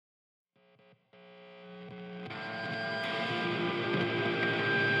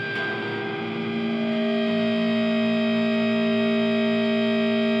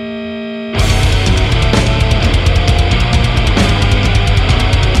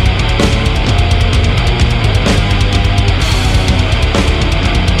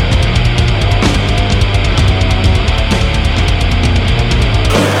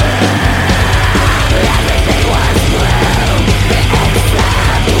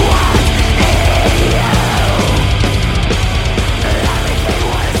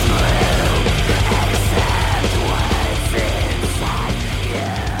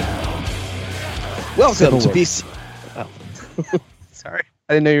Welcome to BC. Oh. Sorry,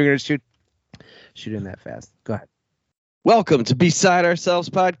 I didn't know you were going to shoot in that fast. Go ahead. Welcome to Beside Ourselves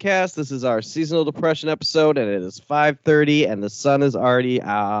podcast. This is our seasonal depression episode, and it is 5:30, and the sun is already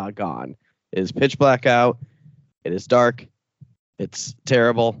gone. It is pitch black out. It is dark. It's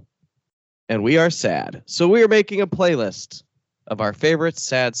terrible, and we are sad. So we are making a playlist of our favorite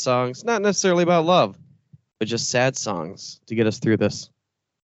sad songs, not necessarily about love, but just sad songs to get us through this.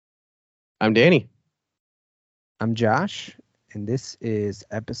 I'm Danny. I'm Josh, and this is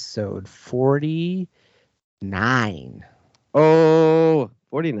episode 49. Oh,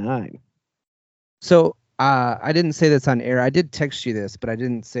 49. So I didn't say this on air. I did text you this, but I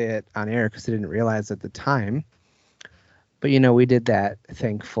didn't say it on air because I didn't realize at the time. But, you know, we did that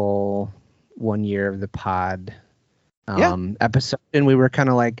thankful 1 year of the pod episode, and we were kind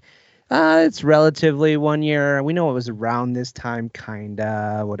of like, it's relatively 1 year. We know it was around this time,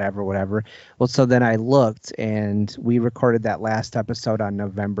 kinda, whatever. Well, so then I looked, and we recorded that last episode on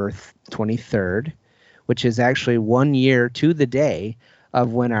November 23rd, which is actually 1 year to the day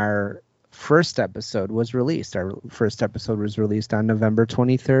of when our first episode was released. Our first episode was released on November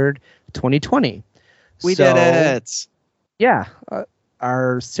 23rd, 2020. We did it. Yeah.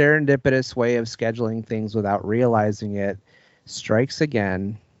 Our serendipitous way of scheduling things without realizing it strikes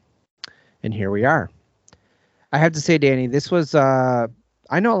again. And here we are. I have to say, Danny, this was, I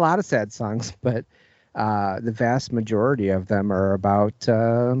know a lot of sad songs, but the vast majority of them are about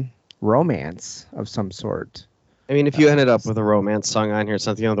romance of some sort. I mean, if you ended up with a romance song on here, it's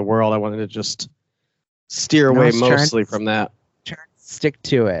not the end of the world. I wanted to just steer away mostly from that. Try to stick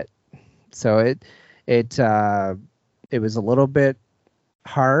to it. So it was a little bit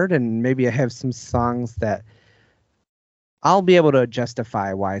hard, and maybe I have some songs that I'll be able to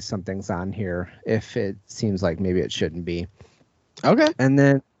justify why something's on here if it seems like maybe it shouldn't be. Okay. And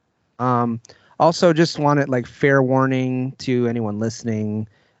then also just wanted like fair warning to anyone listening.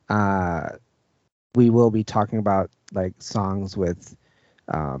 We will be talking about like songs with,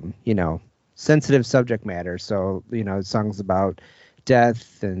 sensitive subject matter. So, songs about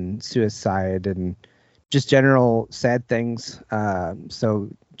death and suicide and just general sad things. So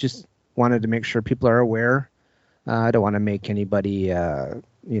just wanted to make sure people are aware. I don't want to make anybody,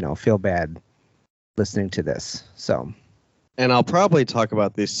 feel bad listening to this. So, and I'll probably talk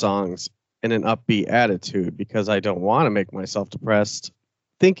about these songs in an upbeat attitude because I don't want to make myself depressed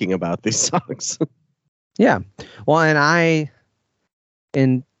thinking about these songs. Yeah. Well, and I,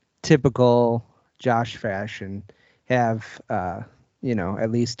 in typical Josh fashion, have, at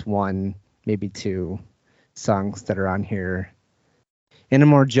least one, maybe two songs that are on here in a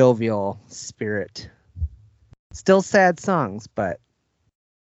more jovial spirit. Still sad songs, but,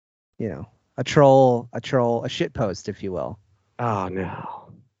 a shitpost, if you will. Oh,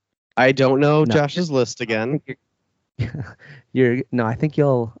 no. I don't know Josh's list again. I think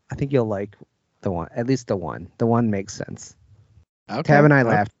you'll like the one, at least the one. The one makes sense. Okay. Tab and I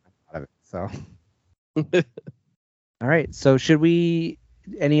laughed out of it, so. All right. So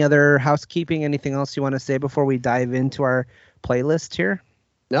any other housekeeping, anything else you want to say before we dive into our playlist here?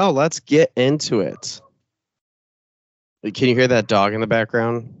 No, let's get into it. Can you hear that dog in the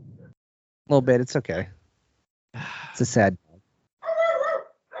background? A little bit. It's okay. It's a sad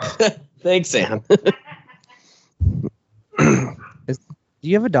dog. Thanks, Ann. Do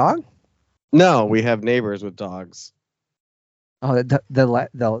you have a dog? No, we have neighbors with dogs. Oh,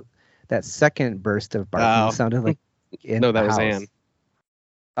 that second burst of barking sounded like no, that was Ann.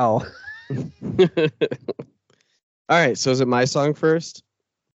 Oh. All right. So is it my song first?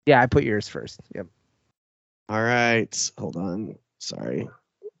 Yeah, I put yours first. Yep. All right. Hold on. Sorry.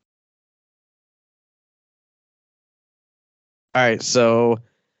 All right. So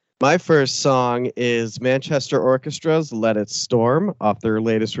my first song is Manchester Orchestra's Let It Storm off their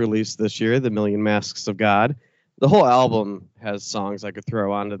latest release this year, The Million Masks of God. The whole album has songs I could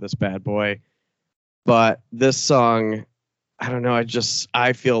throw onto this bad boy. But this song, I don't know.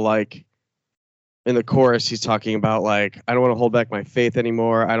 I feel like in the chorus, he's talking about like, I don't want to hold back my faith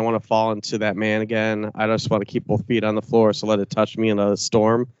anymore. I don't want to fall into that man again. I just want to keep both feet on the floor. So let it touch me in a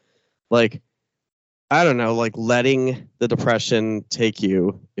storm. Like, I don't know, like letting the depression take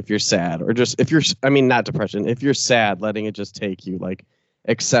you if you're sad, or just not depression. If you're sad, letting it just take you, like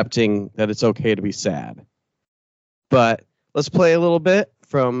accepting that it's okay to be sad. But let's play a little bit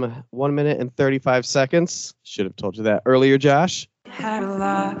from 1 minute and 35 seconds. Should have told you that earlier, Josh. Had a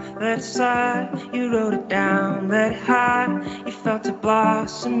lot, let it slide, you wrote it down, let it hide, you felt it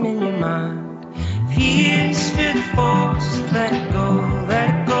blossom in your mind. Fears, fear the force, let it go,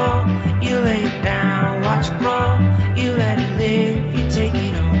 you lay it down, watch it grow, you let it live, you take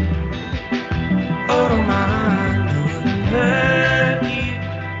it home. Oh Oh, don't mind, I wouldn't hurt you.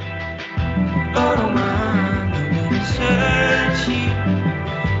 Oh, don't mind, I wouldn't hurt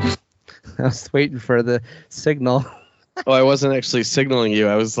you. I was waiting for the signal. Oh, I wasn't actually signaling you.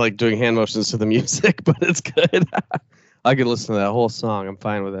 I was like doing hand motions to the music, but it's good. I could listen to that whole song. I'm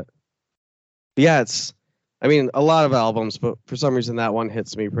fine with it. But yeah, I mean, a lot of albums, but for some reason that one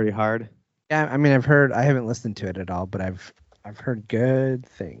hits me pretty hard. Yeah, I mean, I haven't listened to it at all, but I've heard good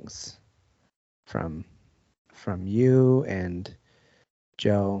things from you and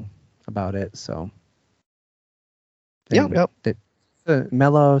Joe about it. So Yep. It's a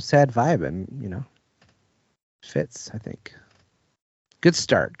mellow, sad vibe, and fits, I think. Good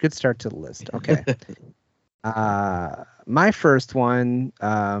start to the list. Okay. My first one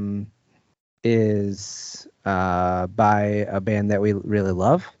is by a band that we really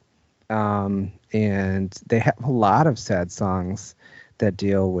love. And they have a lot of sad songs that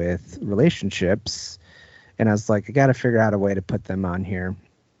deal with relationships. And I was like, I got to figure out a way to put them on here.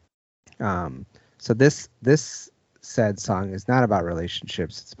 So this sad song is not about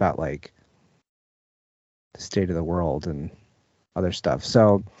relationships. It's about like the state of the world and other stuff.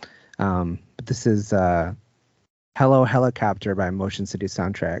 So, but this is Hello Helicopter by Motion City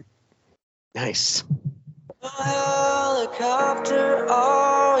Soundtrack. Nice. Helicopter,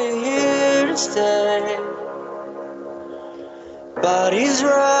 are you here to stay? Bodies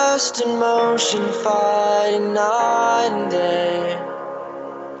rest in motion, fighting night and day.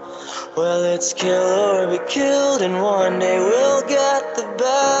 Well, it's kill or be killed, and one day we'll get the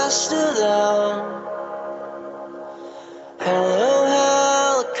best of them. Hello,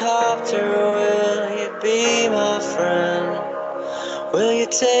 helicopter, will you be my friend? Will you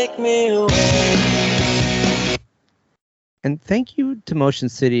take me away? And thank you to Motion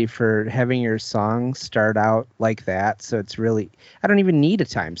City for having your song start out like that. So it's really, I don't even need a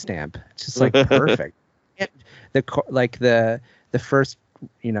timestamp. It's just like perfect. The first,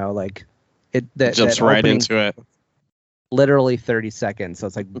 like it that jumps that right opening, into it. Literally 30 seconds. So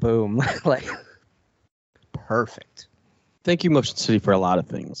it's like boom, like perfect. Thank you, Motion City, for a lot of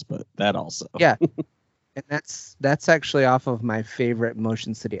things, but that also. Yeah. And that's actually off of my favorite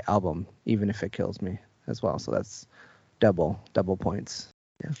Motion City album, Even If It Kills Me, as well. So that's double points.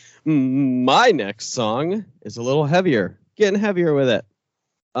 Yeah. My next song is a little heavier, getting heavier with it.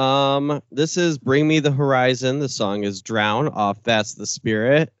 This is Bring Me the Horizon. The song is Drown off That's the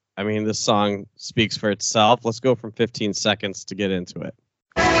Spirit. I mean, this song speaks for itself. Let's go from 15 seconds to get into it.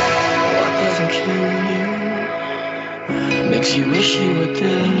 What doesn't kill you makes you wish you were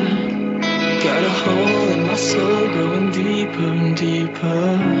dead. Got a hole in my soul growing deeper and deeper,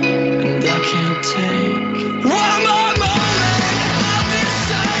 and I can't take one more moment of this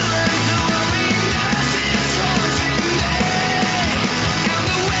silence. The loneliness is haunting me, and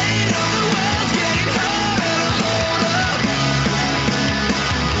the weight of the world's getting harder to hold up.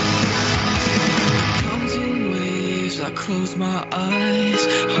 Comes in waves, I close my eyes,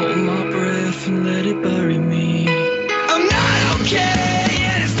 hold my breath and let it bury me. I'm not okay,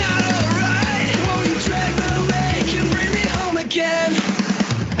 and it's not alright. Won't you drag me awake and bring me home again?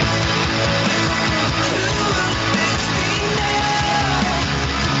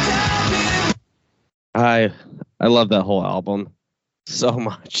 I love that whole album so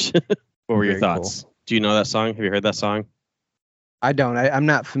much. What were your Very thoughts? Do you know that song? Have you heard that song? I don't. I'm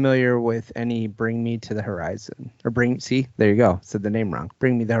not familiar with any Bring Me to the Horizon. Or see, there you go. Said the name wrong.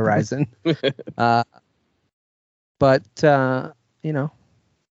 Bring Me the Horizon. But that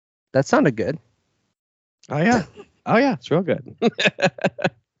sounded good. Oh yeah. It's real good.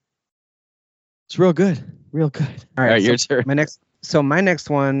 It's real good. Real good. All right, your turn. My next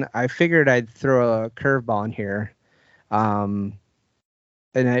one, I figured I'd throw a curveball in here. And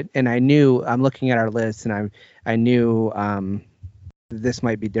I knew, I'm looking at our list, and I knew this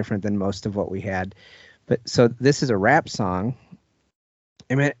might be different than most of what we had. But so this is a rap song,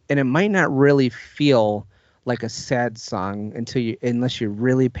 and it might not really feel like a sad song unless you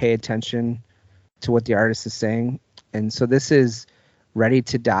really pay attention to what the artist is saying. And so this is Ready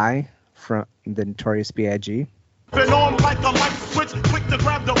to Die from the Notorious B.I.G. Been on like a light switch, quick to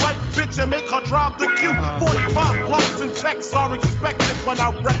grab the right bitch and make her drop the cue. 45 blocks and checks are expected when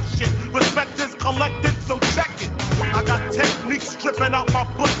I wreck shit. Respect is collected, so check it. I got techniques dripping out my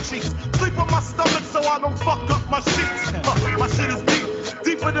butt cheeks. Sleep on my stomach so I don't fuck up my sheets. My shit is deep,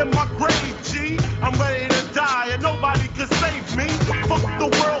 deeper than my grave, G. I'm ready to die and nobody can save me. Fuck the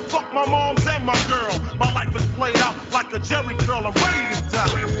world, fuck my moms and my girl. My life is played out like a Jerry curl. I'm ready to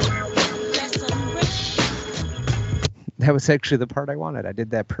die. That was actually the part I wanted. I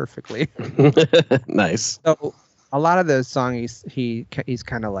did that perfectly. Nice. So a lot of the song he's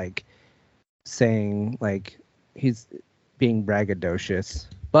kind of like saying like he's being braggadocious,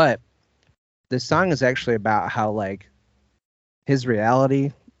 but the song is actually about how like his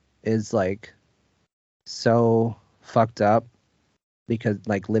reality is like so fucked up because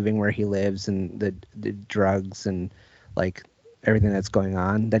like living where he lives and the drugs and like everything that's going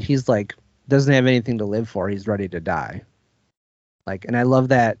on, that he's like doesn't have anything to live for. He's ready to die. Like, and I love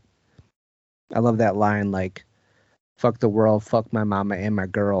that line, like, fuck the world, fuck my mama and my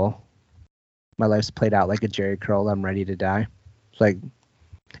girl. My life's played out like a Jerry curl. I'm ready to die. It's like,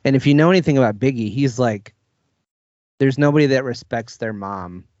 and if you know anything about Biggie, he's like, there's nobody that respects their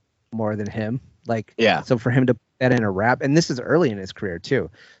mom more than him. Like, Yeah. So for him to put that in a rap, and this is early in his career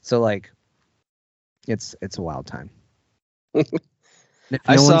too. So like, it's a wild time. If no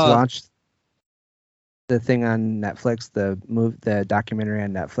one's watched the thing on Netflix, the documentary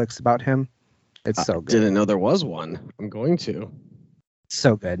on Netflix about him, it's so good. Didn't know there was one. I'm going to.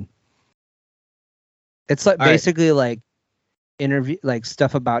 So good. It's like All right. basically like interview, like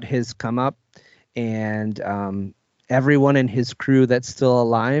stuff about his come up, and everyone in his crew that's still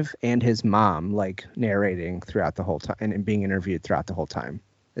alive, and his mom like narrating throughout the whole time and being interviewed throughout the whole time.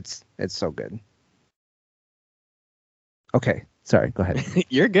 It's so good. Okay, sorry, go ahead.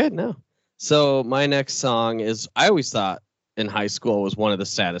 You're good now. So my next song is, I always thought in high school was one of the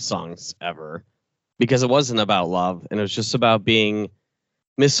saddest songs ever because it wasn't about love and it was just about being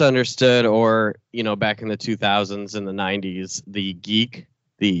misunderstood, or, you know, back in the 2000s and the 90s, the geek,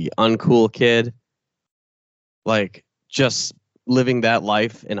 the uncool kid, like just living that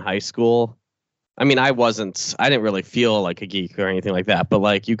life in high school. I mean, I didn't really feel like a geek or anything like that, but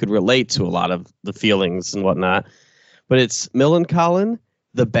like you could relate to a lot of the feelings and whatnot. But it's Millencolin,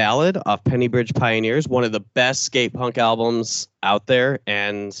 The Ballad off Penny Bridge Pioneers, one of the best skate punk albums out there.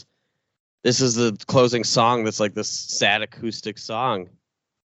 And this is the closing song that's like this sad acoustic song.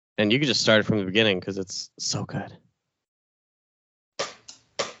 And you can just start it from the beginning because it's so good.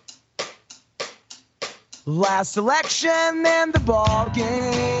 Last election in the ball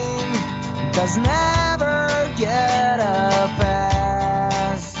game doesn't ever get a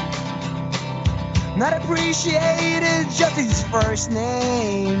pass. Not appreciated, just his first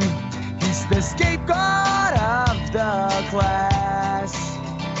name. He's the scapegoat of the class.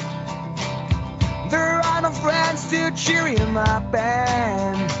 There are no friends to cheer him up,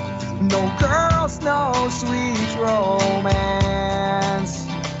 and no girls, no sweet romance.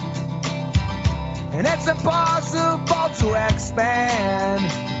 And it's impossible to expand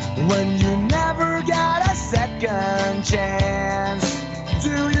when you never got a second chance.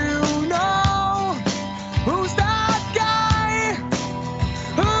 Do you know who's that guy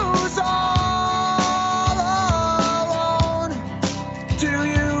who's all alone? Do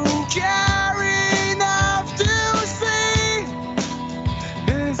you care enough to see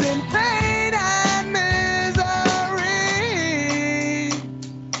he's in pain and misery?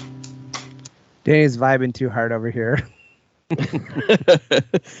 Danny's vibing too hard over here.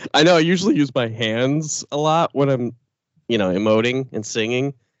 I know I usually use my hands a lot when I'm, you know, emoting and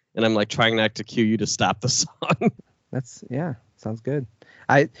singing, and I'm like trying not to cue you to stop the song. That's, yeah, sounds good.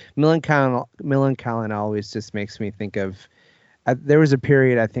 Millencolin always just makes me think of, there was a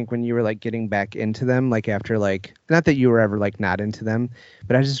period I think when you were like getting back into them, like after like, not that you were ever like not into them,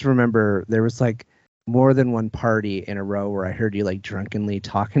 but I just remember there was like more than one party in a row where I heard you like drunkenly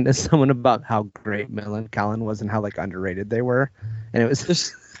talking to someone about how great Millencolin was and how like underrated they were, and it was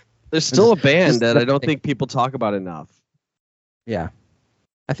There's still a band just that I don't like- think people talk about enough. yeah.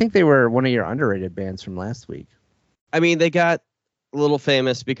 I think they were one of your underrated bands from last week. I mean, they got a little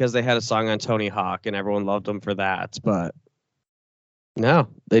famous because they had a song on Tony Hawk and everyone loved them for that. But no,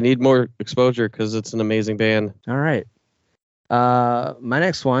 they need more exposure because it's an amazing band. All right. My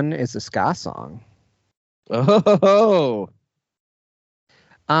next one is a ska song. Oh,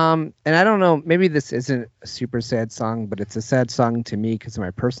 And I don't know, maybe this isn't a super sad song, but it's a sad song to me because of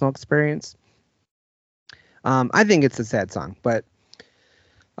my personal experience. I think it's a sad song, but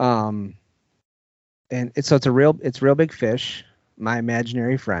and it's Real Big Fish, My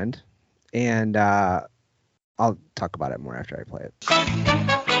Imaginary Friend, and I'll talk about it more after I play it.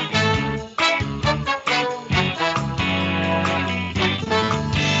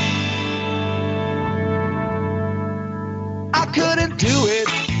 I couldn't do it,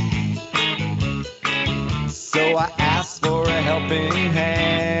 so I asked for a helping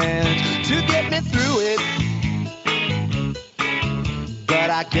hand to get me through it. But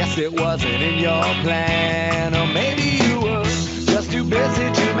I guess it wasn't in your plan, or maybe you were just too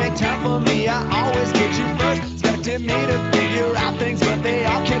busy to make time for me. I always get you first, expecting me to figure out things, but they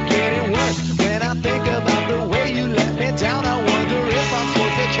all kept getting worse. When I think about the way you let me down, I wonder if I'm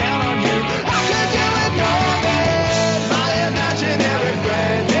supposed to count on you.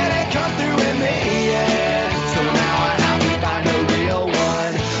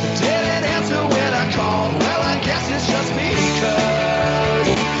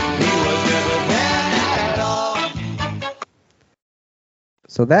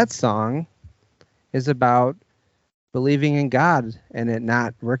 So that song is about believing in God and it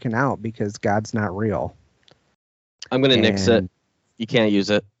not working out because God's not real. I'm going to nix it. You can't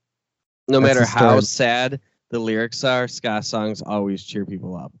use it. No That's matter a how story. sad the lyrics are, ska songs always cheer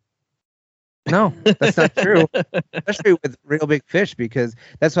people up. No, that's not true. Especially with Real Big Fish, because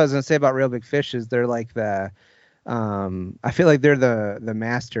that's what I was gonna say about Real Big Fish is they're like the I feel like they're the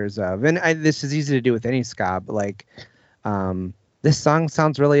masters of, and this is easy to do with any ska, but like this song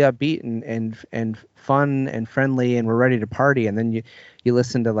sounds really upbeat and fun and friendly, and we're ready to party, and then you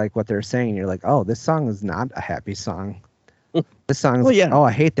listen to like what they're saying, and you're like, oh, this song is not a happy song. This song is oh,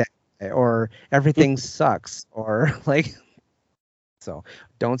 I hate that, or everything sucks, or like. So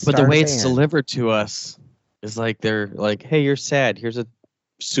don't start. But the way it's delivered to us is like they're like, hey, you're sad. Here's a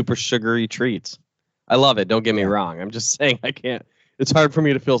super sugary treat. I love it. Don't get me wrong. I'm just saying I can't. It's hard for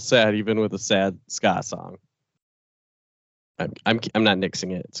me to feel sad even with a sad ska song. I'm not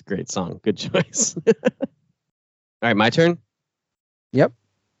nixing it. It's a great song. Good choice. All right, my turn. Yep.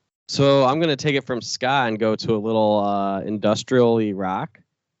 So I'm gonna take it from ska and go to a little industrial-y rock.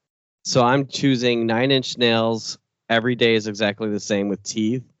 So I'm choosing Nine Inch Nails. Every Day is Exactly the Same with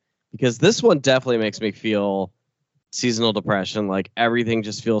Teeth, because this one definitely makes me feel seasonal depression. Like everything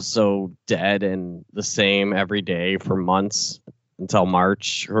just feels so dead and the same every day for months until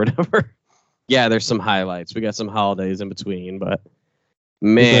March or whatever. Yeah, there's some highlights. We got some holidays in between, but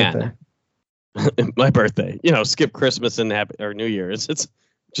man, my birthday. You know, skip Christmas and or New Year's. It's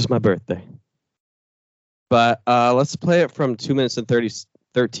just my birthday. But let's play it from 2 minutes and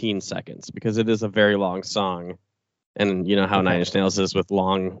 13 seconds because it is a very long song. And you know how Nine Inch Nails is with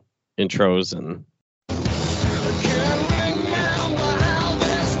long intros and.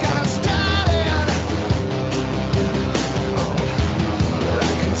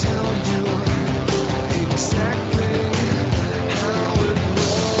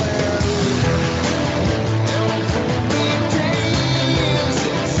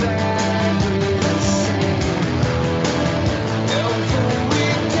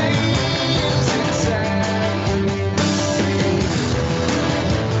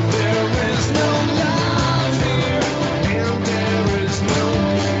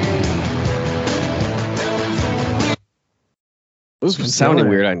 It was sounding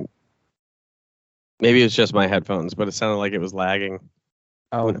weird. Maybe it's just my headphones, but it sounded like it was lagging.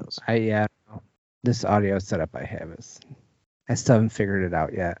 Oh, who knows? This audio setup I have I still haven't figured it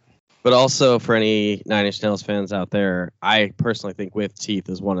out yet. But also for any Nine Inch Nails fans out there, I personally think With Teeth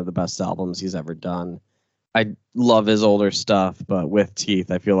is one of the best albums he's ever done. I love his older stuff, but With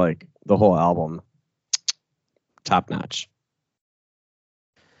Teeth, I feel like the whole album, top notch.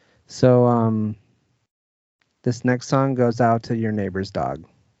 So, this next song goes out to your neighbor's dog.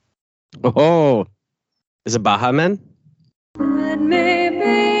 Oh, is it Baha Men? It may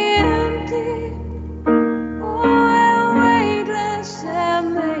be empty, or weightless,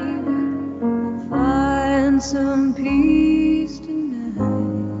 and maybe I'll find some peace tonight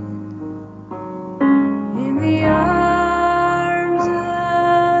in the arms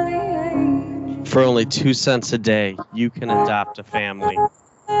of the angel. For only 2 cents a day, you can adopt a family. You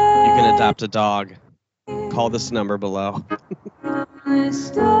can adopt a dog. Call this number below. All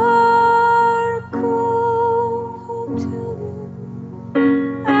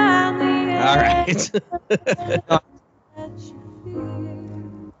right.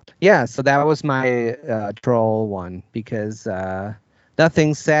 Yeah, so that was my troll one because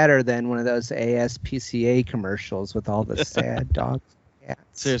nothing's sadder than one of those ASPCA commercials with all the sad dogs. Yeah.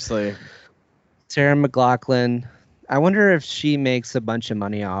 Seriously. Sarah McLachlan. I wonder if she makes a bunch of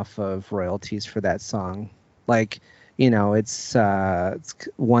money off of royalties for that song. Like, you know, it's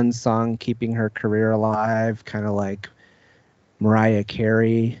one song keeping her career alive, kind of like Mariah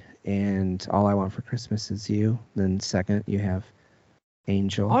Carey and All I Want for Christmas Is You. Then second, you have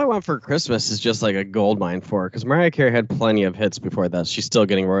Angel. All I Want for Christmas is just like a gold mine for her because Mariah Carey had plenty of hits before that. She's still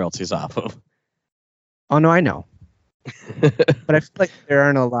getting royalties off of. Oh, no, I know. But I feel like there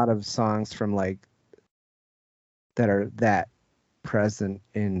aren't a lot of songs from like that are that present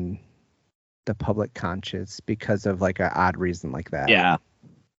in the public conscious because of like an odd reason like that. Yeah.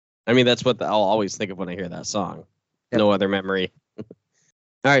 I mean, that's what I'll always think of when I hear that song. Yep. No other memory. All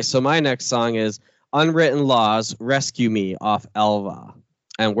right. So my next song is Unwritten Laws, Rescue Me off Elva.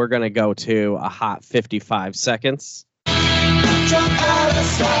 And we're going to go to a hot 55 seconds. Jump out of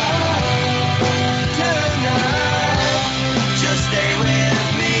sight tonight. Just stay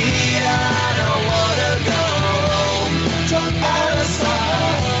with me. I don't wanna go. Jump out of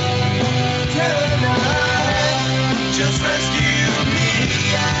sight tonight. Just rescue me.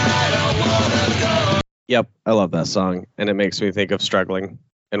 I don't wanna go. Yep, I love that song, and it makes me think of struggling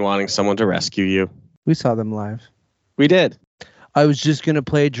and wanting someone to rescue you. We saw them live. We did. I was just gonna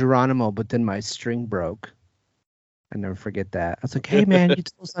play Geronimo, but then my string broke. I never forget that. I was like, "Hey man, you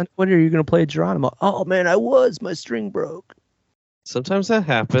told us on Twitter you're gonna play Geronimo." Oh man, my string broke. Sometimes that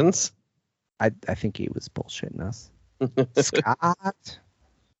happens. I think he was bullshitting us. Scott.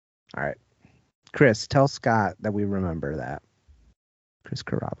 All right, Chris, tell Scott that we remember that. Chris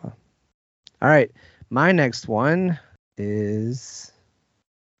Carrabba. All right, my next one is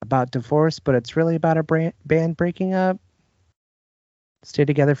about divorce, but it's really about a band breaking up. Stay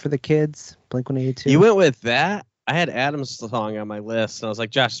Together for the Kids, Blink-182. You went with that? I had Adam's song on my list, and I was like,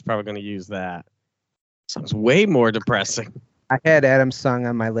 Josh is probably going to use that. Sounds way more depressing. I had Adam's song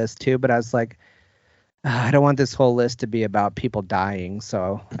on my list too, but I was like, I don't want this whole list to be about people dying.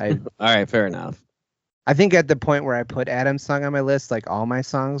 So All right, fair enough. I think at the point where I put Adam's song on my list, like all my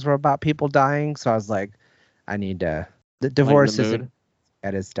songs were about people dying. So I was like, I need to. The divorce isn't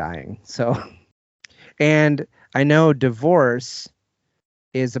at its dying. So, and I know divorce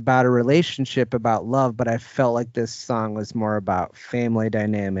is about a relationship, about love, but I felt like this song was more about family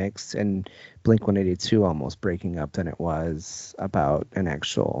dynamics and Blink-182 almost breaking up than it was about an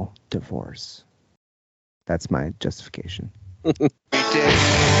actual divorce. That's my justification.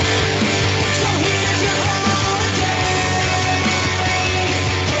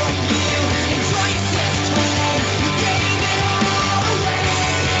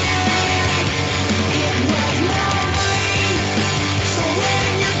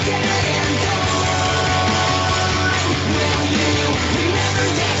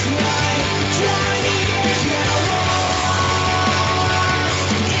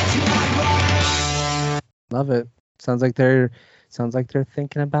 Love it. Sounds like they're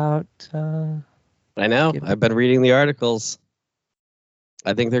thinking about. I know. I've been reading the articles.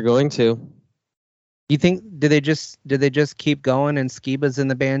 I think they're going to. You think did they just keep going and Skiba's in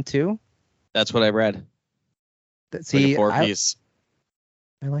the band too? That's what I read. See, like a 4-piece.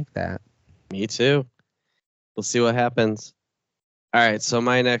 I like that. Me too. We'll see what happens. All right, so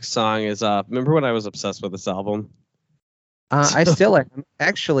my next song is remember when I was obsessed with this album? I still am.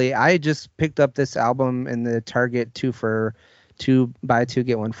 Actually, I just picked up this album in the Target 2 buy 2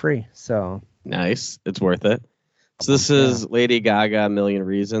 get 1 free. So nice. It's worth it. So this is Lady Gaga, A Million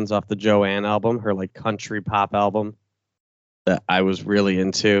Reasons off the Joanne album, her like country pop album that I was really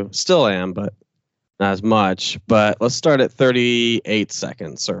into. Still am, but not as much. But let's start at 38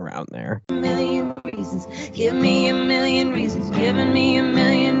 seconds or around there. A million reasons, give me a million reasons, giving me a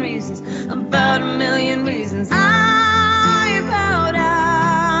million reasons, about a million reasons. I bow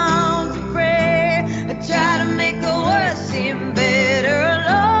down to pray, I try to make the worst seem better.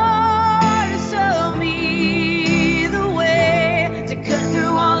 Lord, show me the way to cut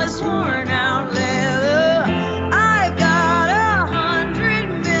through all this worn out leather. I've got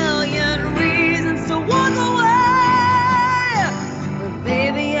 100 million reasons to walk away, but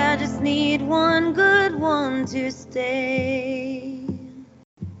baby, I just need one good one to stay.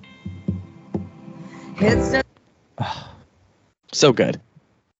 It's a So good.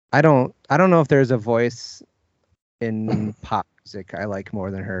 I don't know if there's a voice in pop music I like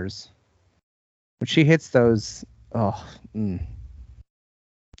more than hers. When she hits those, Yeah.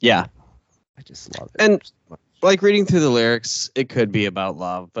 I just love it. And like reading through the lyrics, it could be about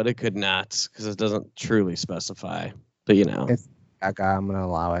love, but it could not because it doesn't truly specify. But you know. It's Gaga, I'm gonna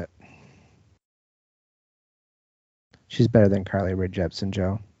allow it. She's better than Carly Rae Jepsen,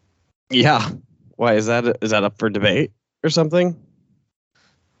 Joe. Yeah. Why is that up for debate or something?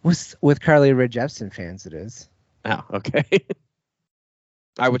 With Carly Rae Jepsen fans, it is. Oh, okay.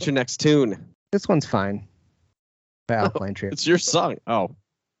 All right, what's your next tune? This one's fine. By Alkaline Trio. It's your song. Oh.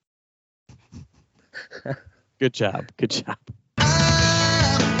 Good job. Good job.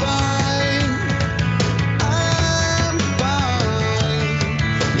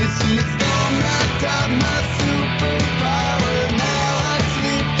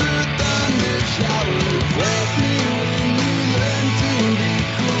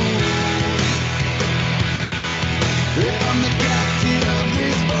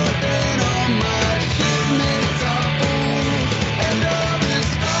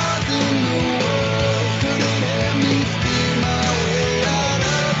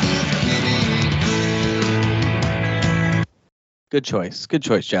 Good choice. Good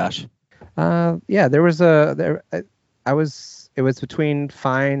choice, Josh. Yeah, there was it was between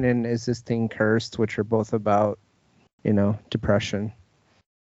Fine and Is This Thing Cursed, which are both about, depression.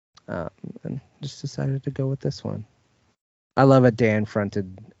 And just decided to go with this one. I love a Dan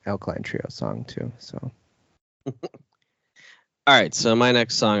fronted Alkaline Trio song too. So all right, so my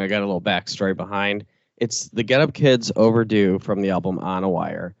next song I got a little backstory behind. It's the Get Up Kids Overdue from the album On a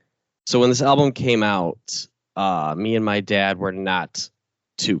Wire. So when this album came out, me and my dad were not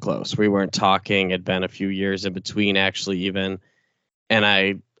too close. We weren't talking. It'd been a few years in between, actually, even. And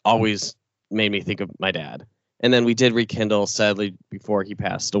I always made me think of my dad. And then we did rekindle, sadly, before he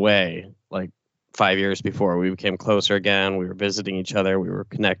passed away, like 5 years before. We became closer again. We were visiting each other. We were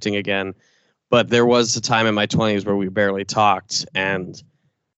connecting again. But there was a time in my 20s where we barely talked, and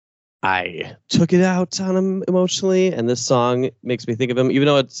I took it out on him emotionally. And this song makes me think of him, even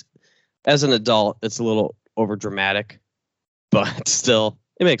though it's, as an adult, it's a little over dramatic, but still,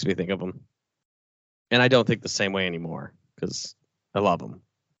 it makes me think of him. And I don't think the same way anymore because I love him.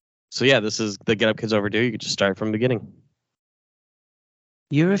 So yeah, this is the Get Up Kids Overdue. You could just start from the beginning.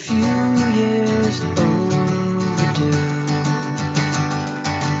 You're a few years overdue.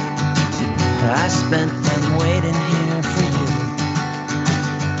 I spent them waiting here for you.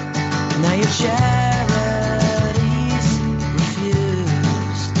 Now your charities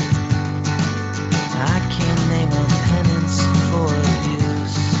refused. I can't name a penance for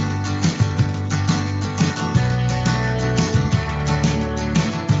abuse.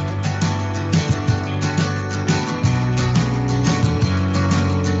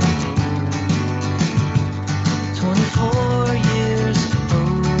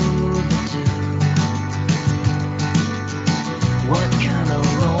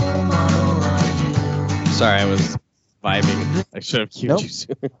 Sorry, I was vibing. I should have cued you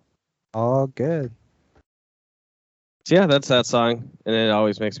sooner. All good. So yeah, that's that song, and it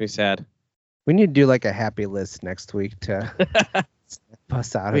always makes me sad. We need to do like a happy list next week to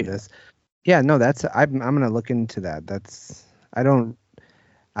bust out of this. Yeah, no, that's I'm gonna look into that.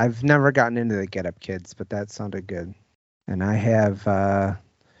 I've never gotten into the Get Up Kids, but that sounded good. And I have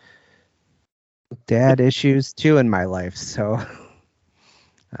dad issues too in my life, so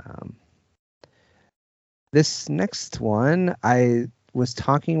this next one, I was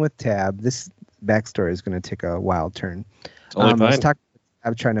talking with Tab. This backstory is going to take a wild turn. Totally fine.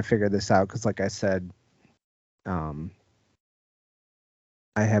 I'm trying to figure this out because, like I said, I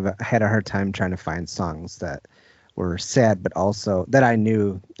had a hard time trying to find songs that were sad, but also that I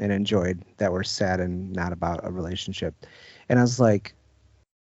knew and enjoyed that were sad and not about a relationship. And I was like,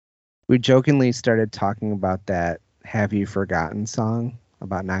 we jokingly started talking about that "Have You Forgotten" song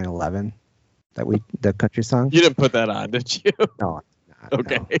about 9/11. The country song. You didn't put that on, did you? No.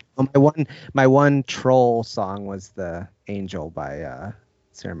 Okay. No. My one troll song was "The Angel" by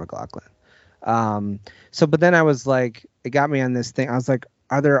Sarah McLachlan. But then I was like, it got me on this thing. I was like,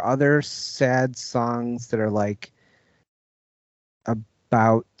 are there other sad songs that are like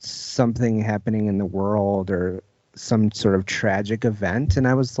about something happening in the world or some sort of tragic event? And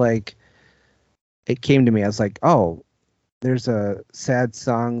I was like, it came to me. I was like, oh, there's a sad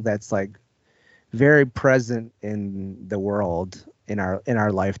song that's like very present in the world in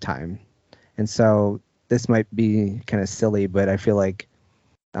our lifetime. And so this might be kind of silly, but I feel like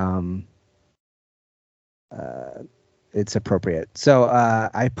it's appropriate. So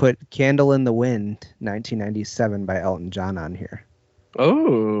I put "Candle in the Wind" 1997 by Elton John on here.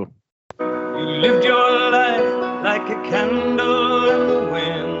 Oh. You lived your life like a candle in the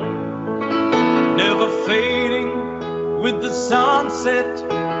wind, never fading with the sunset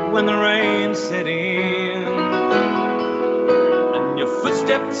when the rain set in, and your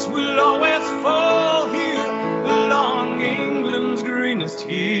footsteps will always fall here along England's greenest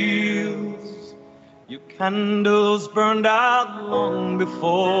hills. Your candles burned out long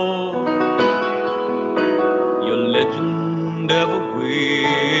before your legend ever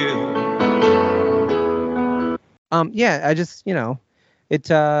will. Yeah, I just,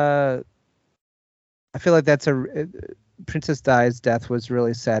 it I feel like that's Princess Di's death was a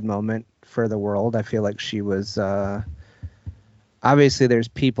really sad moment for the world. I feel like she was obviously there's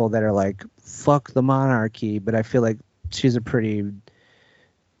people that are like, fuck the monarchy, but I feel like she's a pretty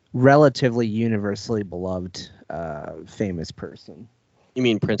relatively universally beloved famous person. You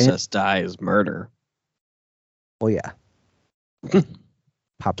mean Princess Di's murder? Well, yeah.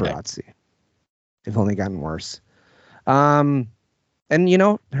 Paparazzi. Okay. They've only gotten worse. And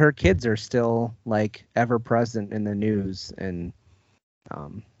her kids are still like ever present in the news, and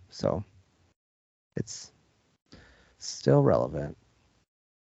so it's still relevant.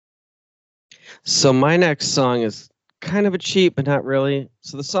 So my next song is kind of a cheat, but not really.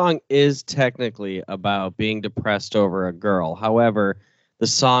 So the song is technically about being depressed over a girl. However, the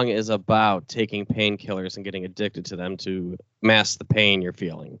song is about taking painkillers and getting addicted to them to mask the pain you're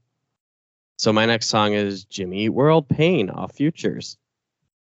feeling. So my next song is Jimmy Eat World Pain off Futures.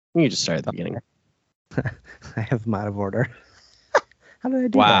 You just start at the beginning. I have them out of order. How did I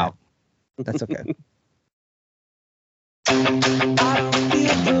do that? That's okay. I don't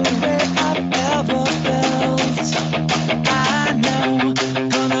feel the way I've ever felt. I know,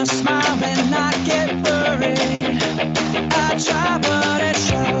 gonna smile and not get worried. I try, but it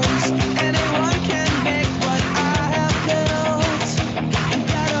shows. Anyone can make what I have built. And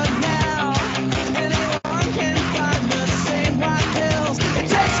better now, anyone can find the same white pills. It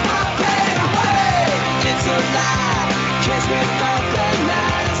takes my pain away. It's a lie, 'cause we both the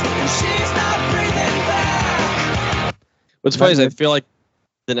lies, and she's not breathing back. What's funny is I feel like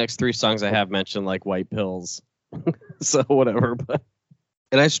the next three songs I have mentioned like white pills. So whatever.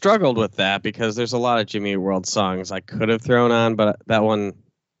 And I struggled with that because there's a lot of Jimmy Eat World songs I could have thrown on, but that one,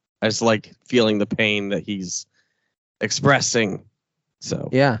 I just like feeling the pain that he's expressing. So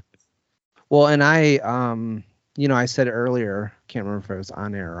Yeah. Well, and I, I said earlier, can't remember if it was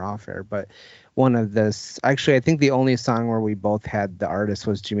on air or off air, but one of this, actually, I think the only song where we both had the artist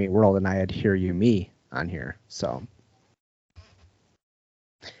was Jimmy Eat World, and I had Hear You Me on here. So,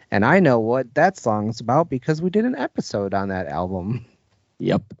 and I know what that song's about because we did an episode on that album.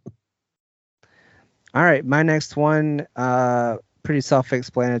 Yep. All right, my next one, pretty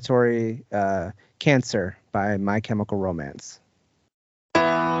self-explanatory, Cancer by My Chemical Romance.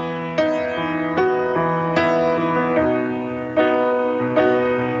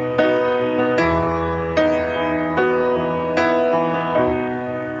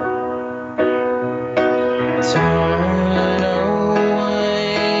 Turn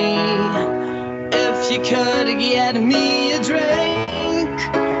away if you could get me a drink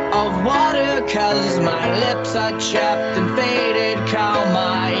of water, 'cause my lips are chapped and faded. Call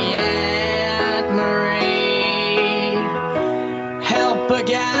my Aunt Marie. Help her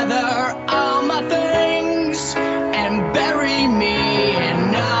gather all my things and bury me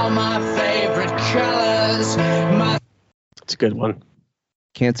in all my favorite colors. It's a good one.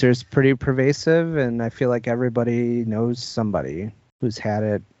 Cancer is pretty pervasive, and I feel like everybody knows somebody who's had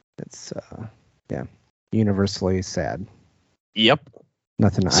it. It's universally sad. Yep.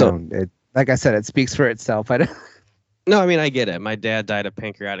 Nothing. Like I said, it speaks for itself. I don't. No, I mean, I get it. My dad died of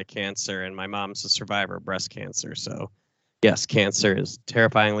pancreatic cancer, and my mom's a survivor of breast cancer. So, yes, cancer is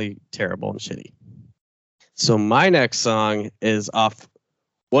terrifyingly terrible and shitty. So my next song is off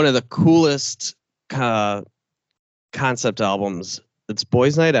one of the coolest concept albums. It's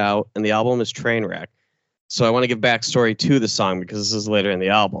Boys Night Out, and the album is Trainwreck. So I want to give backstory to the song because this is later in the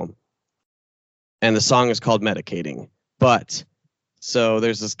album. And the song is called Medicating. But, so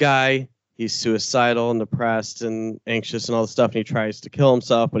there's this guy, he's suicidal and depressed and anxious and all this stuff, and he tries to kill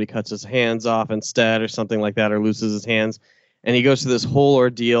himself, but he cuts his hands off instead or something like that, or loses his hands. And he goes through this whole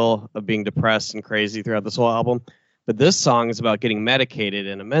ordeal of being depressed and crazy throughout this whole album. But this song is about getting medicated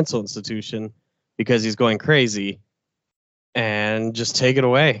in a mental institution because he's going crazy. And just take it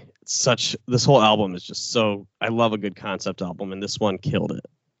away. This whole album is just so, I love a good concept album, and this one killed it.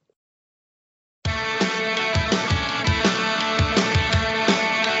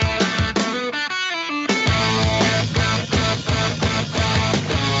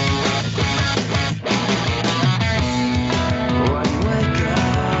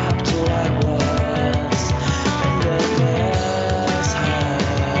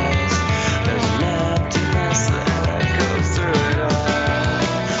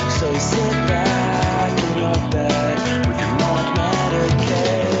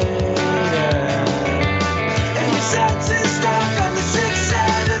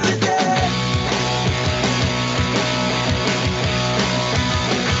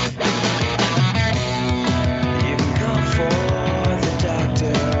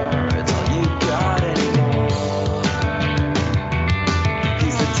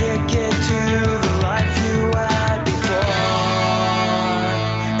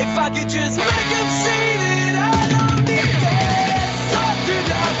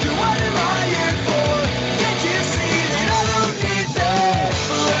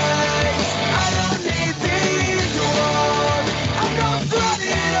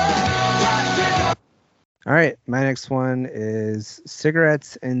 All right, my next one is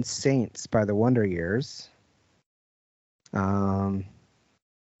Cigarettes and Saints by the Wonder Years.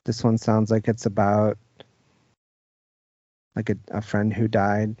 This one sounds like it's about like a friend who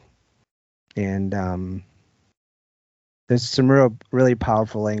died, and there's some really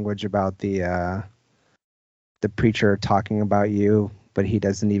powerful language about the preacher talking about you, but he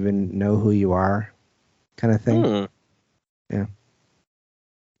doesn't even know who you are, kind of thing. Yeah.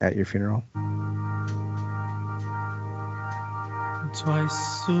 At your funeral.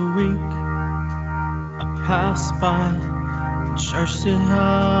 Twice a week I pass by the church that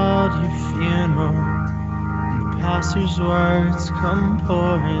held your funeral, and the pastor's words come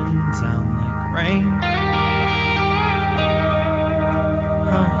pouring down like rain.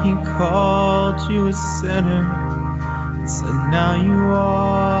 how he called you a sinner. So now you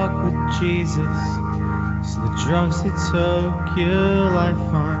walk with Jesus. So the drugs that took your life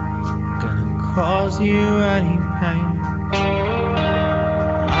aren't gonna cause you any pain.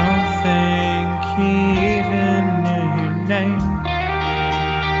 I don't think he even knew your name.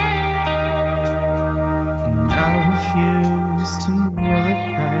 And I refuse to kneel and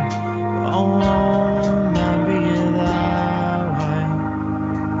pray. Oh, not be that way.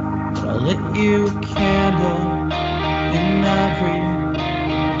 But I'll lit you a candle in every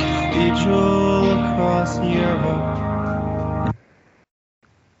cathedral across Europe.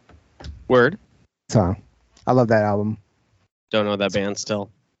 Word. Song. I love that album. Don't know that band still.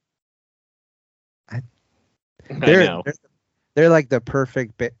 I- I They're know. they're like the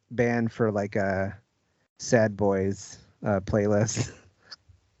perfect band for like a sad boys playlist.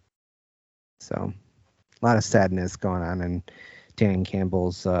 So a lot of sadness going on in Dan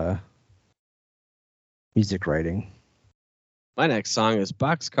Campbell's music writing. My next song is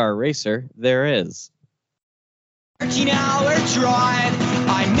Boxcar Racer. There is. 13-hour drive.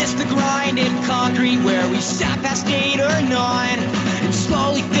 I miss the grind in concrete where we sat past 8 or 9 and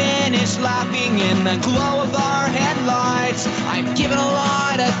slowly finished laughing in the glow of our headlights. I've given a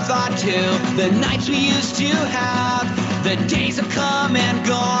lot of thought to the nights we used to have. The days have come and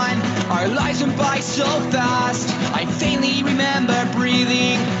gone. Our lives went by so fast. I faintly remember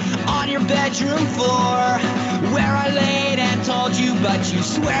breathing on your bedroom floor where I laid and told you, but you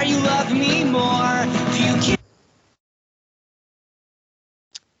swear you love me more. Do you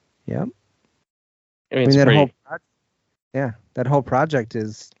Yep. I mean, it's that pretty. whole that whole project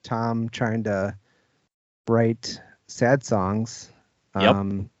is Tom trying to write sad songs. Yep.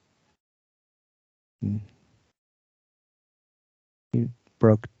 He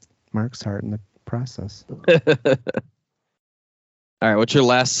broke Mark's heart in the process. All right, what's your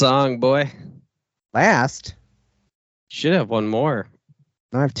last song, boy? Last, Should have one more.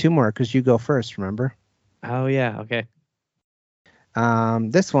 I have two more because you go first. Remember? Oh yeah, okay.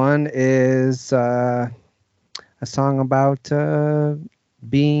 This one is a song about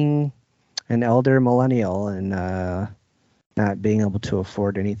being an elder millennial and not being able to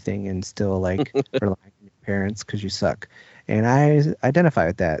afford anything and still like relying on your parents because you suck. And I identify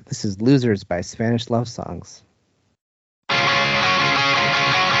with that. This is Losers by Spanish Love Songs.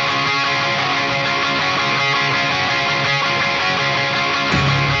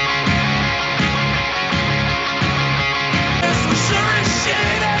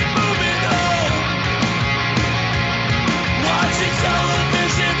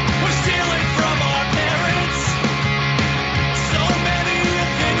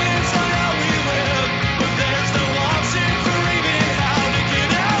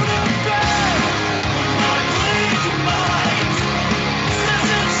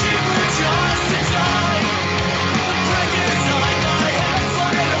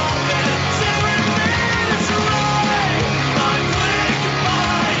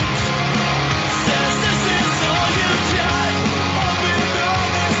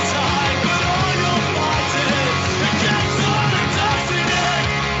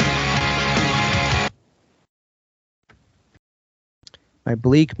 My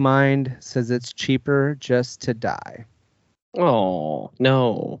bleak mind says it's cheaper just to die. Oh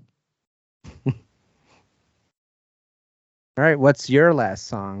no. All right, what's your last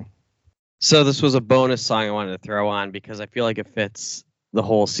song? So this was a bonus song I wanted to throw on because I feel like it fits the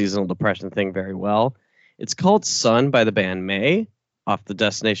whole seasonal depression thing very well. It's called Sun by the band May off the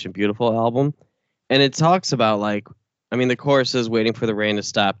Destination Beautiful album. And it talks about the chorus is waiting for the rain to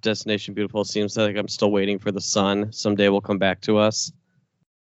stop. Destination Beautiful seems like I'm still waiting for the sun. Someday will come back to us.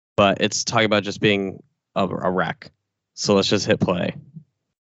 But it's talking about just being a wreck. So let's just hit play.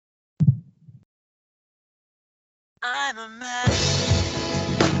 I'm a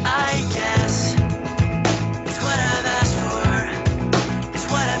mess, I guess. It's what I've asked for, it's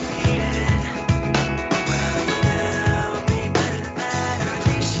what I've needed. Well, it'll be better than that, or at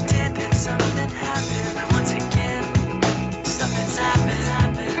least you did, then something happened. And once again, something's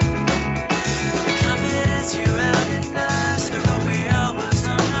happened. The confidence you held in us, or what we always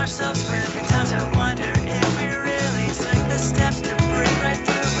on ourselves with. At times I wonder if we really took the steps to break right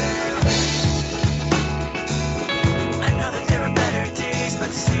through it. I know that there are better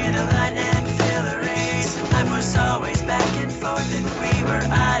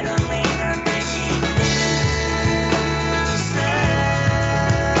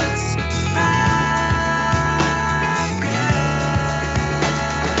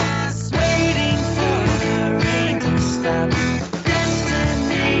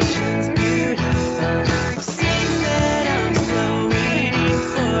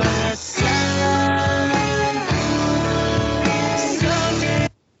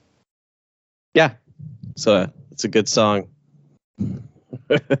Yeah. So it's a good song. Yeah,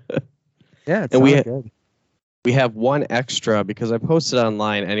 it's And we good. we have one extra because I posted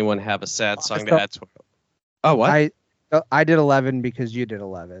online. Anyone have a sad song to So- add to it? Oh, what? I did 11 because you did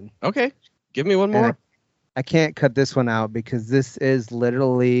 11. Okay. Give me one And more. I can't cut this one out because this is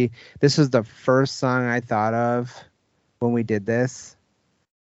the first song I thought of when we did this.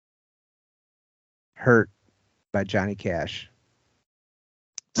 Hurt by Johnny Cash.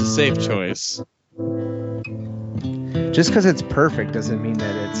 It's a safe choice. Just because it's perfect doesn't mean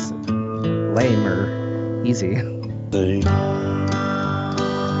that it's lame or easy.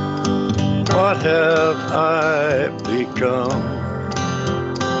 What have I become?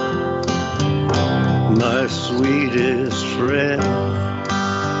 My sweetest friend.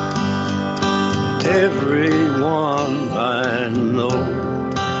 Everyone I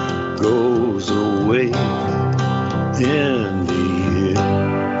know goes away in the end.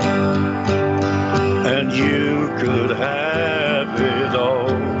 And you could have it all.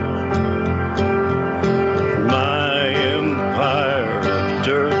 My empire of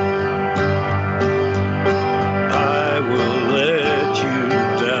dirt. I will let you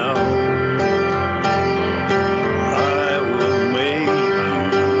down. I will make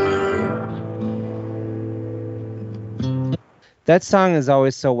you. That song is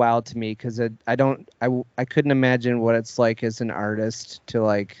always so wild to me because I couldn't imagine what it's like as an artist to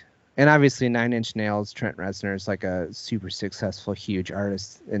like, and obviously Nine Inch Nails, Trent Reznor is like a super successful, huge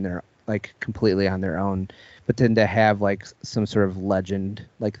artist in their like completely on their own, but then to have like some sort of legend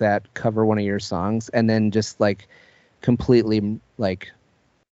like that cover one of your songs and then just like completely like,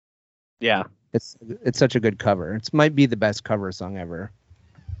 Yeah. it's such a good cover. It might be the best cover song ever.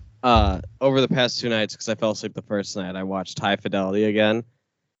 Over the past 2 nights, because I fell asleep the first night, I watched High Fidelity again,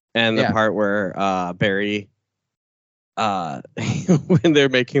 and the Yeah. part where Barry, when they're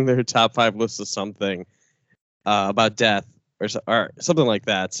making their top 5 list of something about death or something like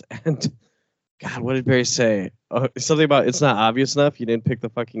that, and God, what did Barry say? Something about it's not obvious enough. You didn't pick the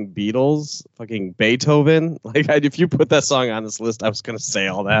fucking Beatles, fucking Beethoven. Like, if you put that song on this list, I was gonna say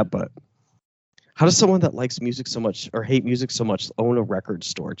all that, but. How does someone that likes music so much or hate music so much own a record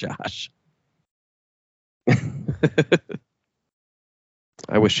store, Josh?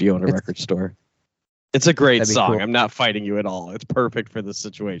 I wish you owned a record store. It's a great That'd be song. cool. I'm not fighting you at all. It's perfect for this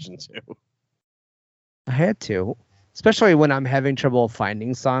situation too. I had to, especially when I'm having trouble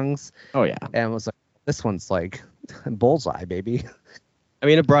finding songs, Oh yeah. and I was like, this one's like bullseye, baby. I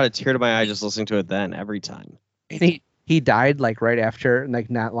mean, it brought a tear to my eye just listening to it then every time. And he died like right after, like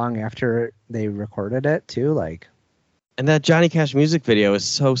not long after they recorded it too. Like, And that Johnny Cash music video is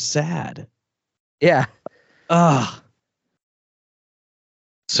so sad. yeah, Ugh.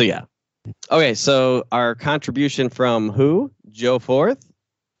 So yeah. Okay, so our contribution from who? Joe Forth,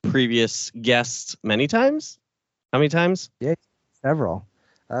 previous guest many times. How many times? several.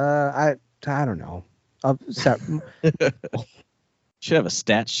 I don't know. Should have a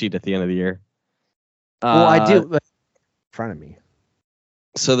stat sheet at the end of the year. Well, I do. But in front of me.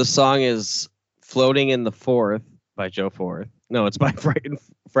 So the song is "Floating in the Fourth" by Joe Forth. No, it's by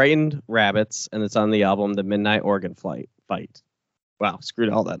Frightened Rabbits, and it's on the album "The Midnight Organ Fight." Wow, screwed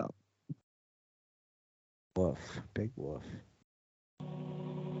all that up. Woof, big woof.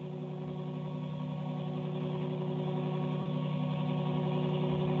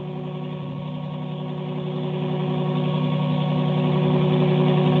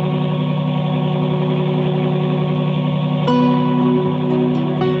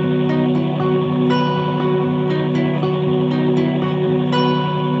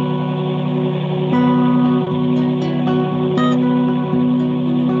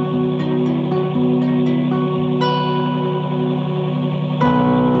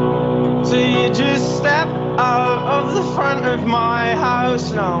 So you just step out of the front of my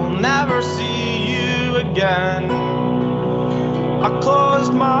house and I'll never see you again. I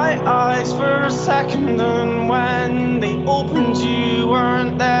closed my eyes for a second and when they opened you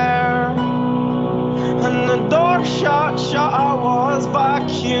weren't there. And the door shut, I was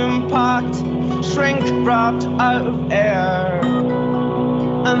vacuum packed, shrink wrapped out of air.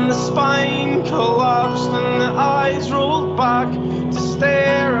 And the spine collapsed and the eyes rolled back to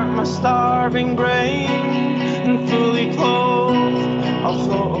stare at my starving brain. And fully clothed, I'll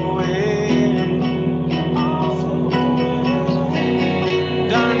float away. I'll float away.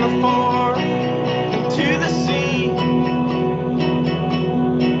 Down the ford, into the sea.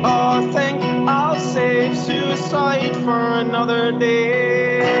 Oh, I think I'll save suicide for another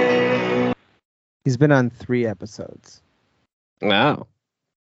day. He's been on 3 episodes. Wow.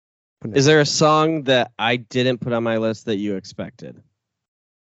 Is there a song that I didn't put on my list that you expected?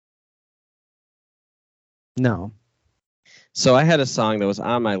 No. So I had a song that was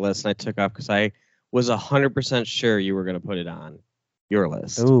on my list and I took off because I was 100% sure you were going to put it on your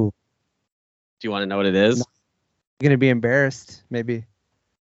list. Ooh. Do you want to know what it is? No. You're going to be embarrassed, maybe.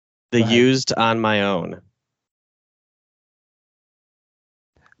 The Go ahead. Used On My Own.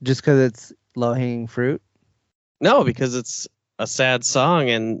 Just because it's low-hanging fruit? No, because it's a sad song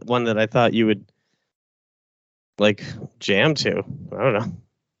and one that I thought you would like jam to. I don't know.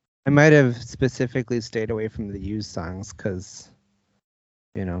 I might have specifically stayed away from the Used songs because,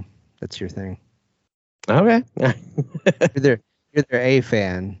 you know, that's your thing. Okay. You're their A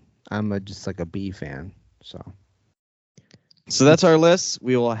fan. I'm just like a B fan. So that's our list.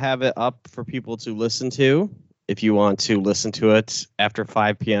 We will have it up for people to listen to if you want to listen to it after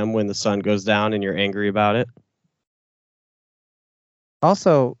 5 p.m. when the sun goes down and you're angry about it.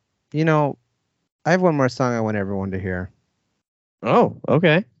 Also, you know, I have one more song I want everyone to hear. Oh,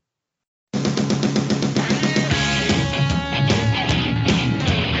 okay.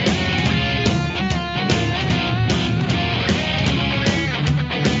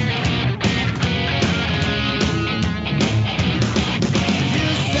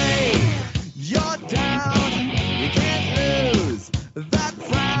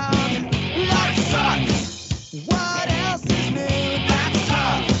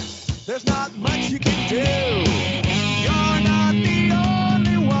 There's not much you can do. You're not the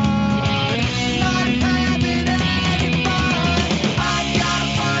only one. Not having any fun. I've got a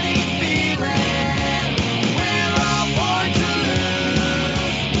funny feeling we're all born to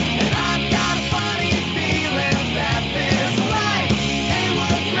lose. And I've got a funny feeling that this life ain't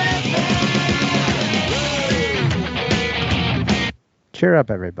worth living. Cheer up,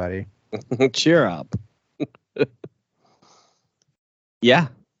 everybody. Cheer up. Yeah.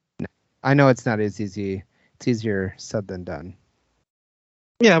 I know it's not as easy. It's easier said than done.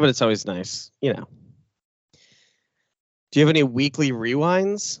 Yeah, but it's always nice, you know. Do you have any weekly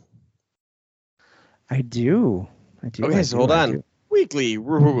rewinds? I do. Okay, so hold on. Weekly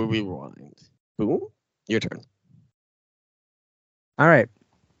rewind. Boom. Your turn. All right.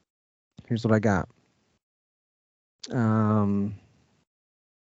 Here's what I got.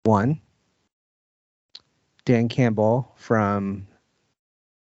 One. Dan Campbell from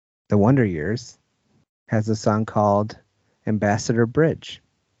The Wonder Years has a song called Ambassador Bridge,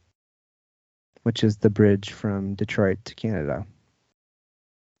 which is the bridge from Detroit to Canada.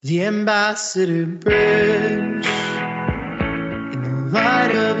 The Ambassador Bridge, in the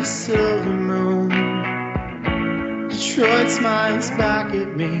light of a silver moon, Detroit smiles back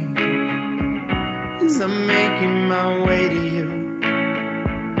at me as I'm making my way to you.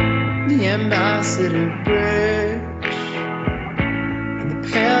 The Ambassador Bridge, in the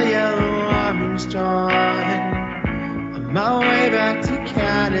pale yellow orange dawn, on my way back to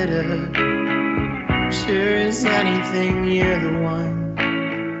Canada. Sure as anything, you're the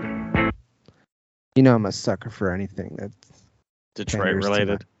one. You know I'm a sucker for anything that's Detroit panders to my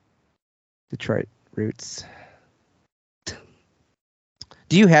related. Detroit roots.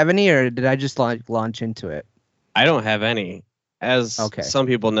 Do you have any, or did I just launch into it? I don't have any. As Okay. some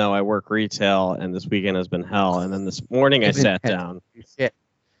people know, I work retail, and this weekend has been hell. And then this morning I It's been sat hell. down. Shit.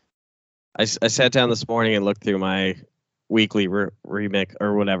 I sat down this morning and looked through my weekly remix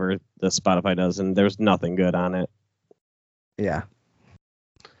or whatever the Spotify does, and there's nothing good on it. Yeah.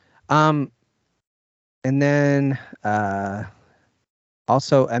 And then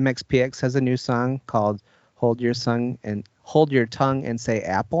also MXPX has a new song called Hold Your Tongue and Say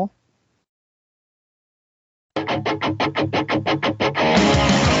Apple.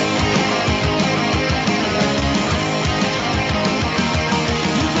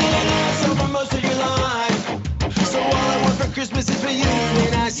 Christmas is for you to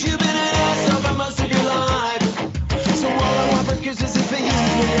be nice. You've been an asshole for most of your life. So all I want for Christmas is for you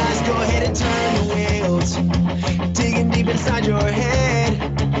to be nice. Go ahead and turn the wheels, digging deep inside your head.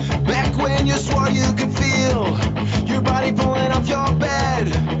 Back when you swore you could feel your body pulling off your bed.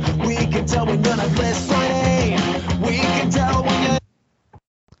 We can tell when you're not listening. We can tell when you're.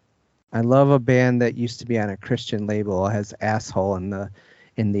 I love a band that used to be on a Christian label has asshole in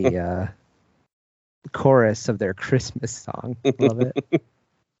the chorus of their Christmas song. Love it.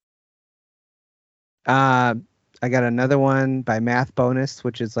 I got another one by Math Bonus,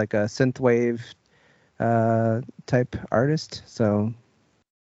 which is like a synthwave type artist. So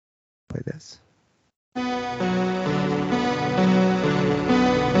play this.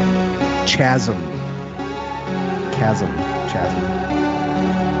 Chasm.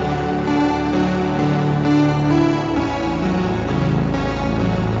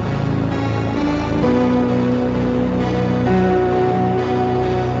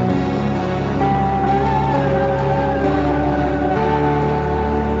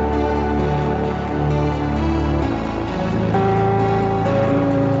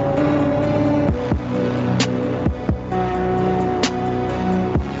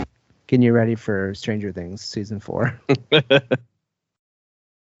 Getting you ready for Stranger Things season 4.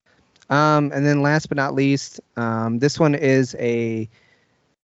 And then last but not least, this one is a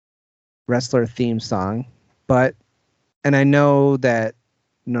wrestler theme song, and I know that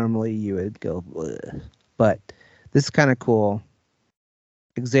normally you would go, bleh, but this is kind of cool.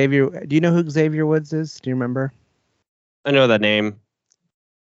 Xavier, do you know who Xavier Woods is? Do you remember? I know that name,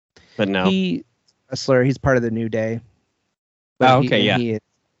 but no. He's part of the New Day.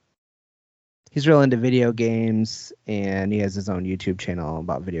 He's real into video games, and he has his own YouTube channel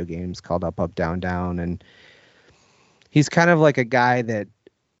about video games called Up, Up, Down, Down. And he's kind of like a guy that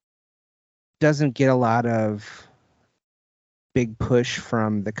doesn't get a lot of big push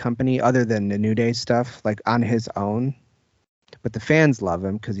from the company other than the New Day stuff, like on his own. But the fans love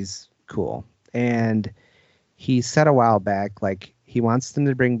him because he's cool. And he said a while back, like, he wants them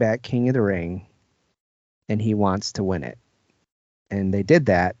to bring back King of the Ring, and he wants to win it. And they did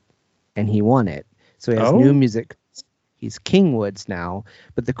that, and he won it. So he has new music. He's King Woods now.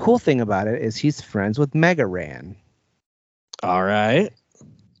 But the cool thing about it is he's friends with Mega Ran. All right.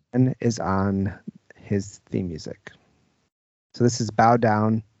 And is on his theme music. So this is Bow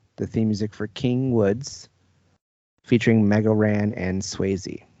Down, the theme music for King Woods, featuring Mega Ran and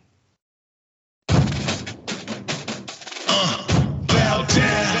Swayze. Bow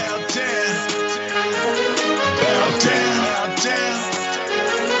down.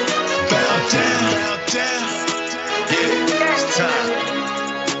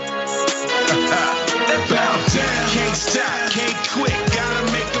 Can't stop, can't quit,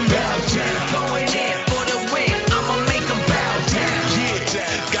 gotta make them bow down. Going in for the win, I'ma make them bow down.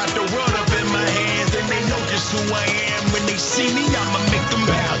 Yeah, got the world up in my hands, and they know just who I am. When they see me, I'ma make them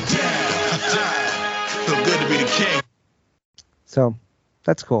bow down. Feel good to be the king. So,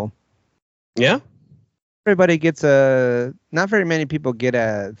 that's cool. Yeah. Everybody gets not very many people get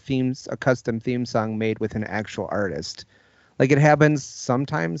a custom theme song made with an actual artist. Like, it happens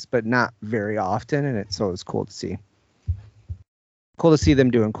sometimes, but not very often, and it's cool to see. Cool to see them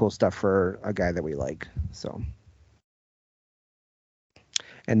doing cool stuff for a guy that we like. So,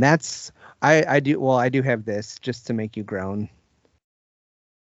 and that's I do have this just to make you groan.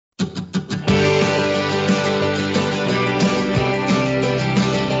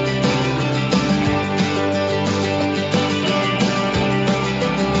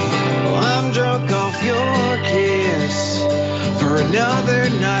 I'm drunk off your kiss for another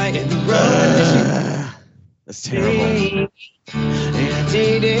night in the run. That's terrible. And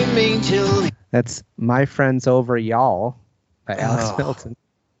didn't mean to. That's My Friends Over Y'all by Alex Milton.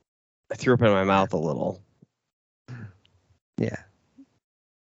 I threw up in my mouth a little. Yeah.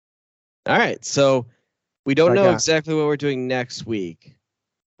 All right. So we don't I know got- exactly what we're doing next week,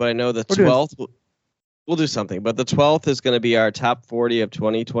 but I know the We're doing- 12th, we'll do something. But the 12th is going to be our top 40 of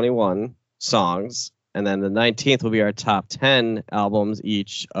 2021 songs. And then the 19th will be our top 10 albums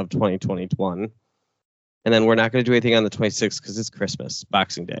each of 2021. And then we're not going to do anything on the 26th because it's Christmas,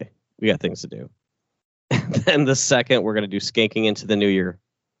 Boxing Day. We got things to do. And then the 2nd, we're going to do Skanking into the New Year.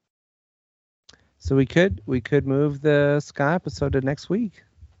 So we could move the ska episode to next week.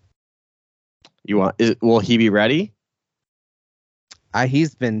 Will he be ready?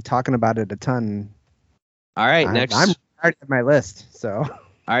 He's been talking about it a ton. All right, I'm next. already at my list, so.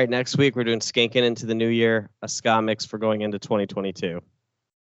 All right, next week we're doing Skanking into the New Year, a ska mix for going into 2022.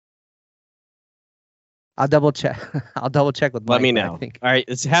 I'll double check. With Mike. Let me but know. I think All right,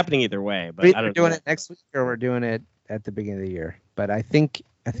 it's happening either way, but I we're don't doing know. it next week or we're doing it at the beginning of the year. But I think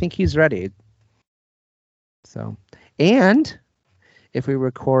he's ready. So, and if we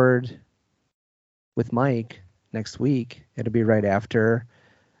record with Mike next week, it'll be right after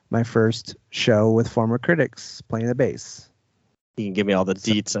my first show with Former Critics playing the bass. You can give me all the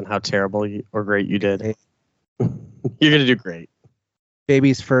deets on how terrible or great you did. You're gonna do great.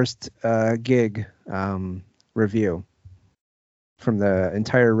 Baby's first gig review from the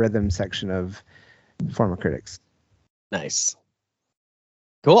entire rhythm section of Former Critics. Nice.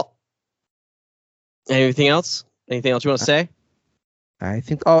 Cool. Anything else? Anything else you want to say? I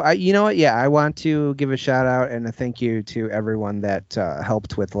think. You know what? Yeah, I want to give a shout out and a thank you to everyone that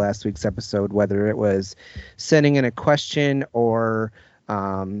helped with last week's episode, whether it was sending in a question or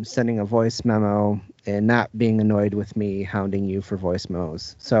sending a voice memo and not being annoyed with me hounding you for voice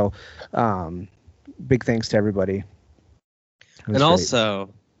memos. So, big thanks to everybody. And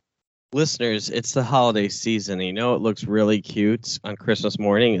also, listeners, it's the holiday season. You know it looks really cute on Christmas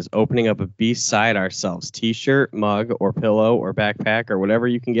morning is opening up a B-Side Ourselves t-shirt, mug, or pillow, or backpack, or whatever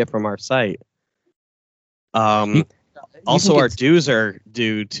you can get from our site. Also, our dues are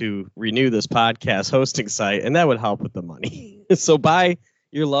due to renew this podcast hosting site, and that would help with the money. So buy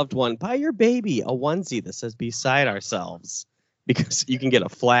your loved one, buy your baby a onesie that says "Beside Ourselves," because you can get a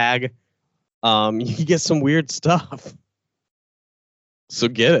flag. You can get some weird stuff. So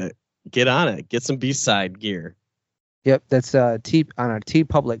get on it. Get some B-side gear. Yep, that's on a T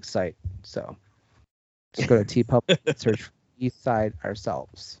Public site. So just go to T Public and search for Beside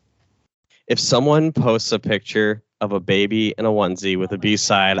Ourselves. If someone posts a picture of a baby in a onesie with a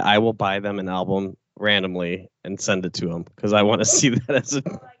B-side, I will buy them an album randomly and send it to them because I want to see that as a.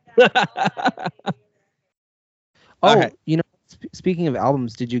 Oh, right. you know, speaking of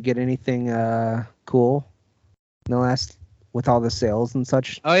albums, did you get anything cool in the last with all the sales and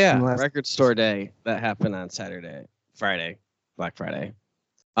such? Oh yeah, in the last- Record Store Day that happened on Black Friday.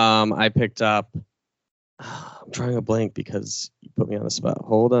 I picked up. I'm drawing a blank because you put me on the spot.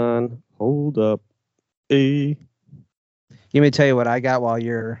 Hold up. Hey. You may tell you what I got while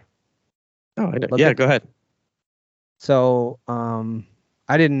you're. Oh, I know. Look Yeah, at- go ahead. So,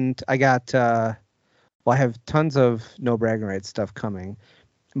 I got, I have tons of No Bragging Rights stuff coming,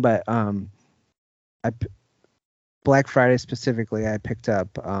 but, Black Friday specifically, I picked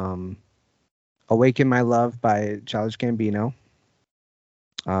up, Awaken My Love by Childish Gambino,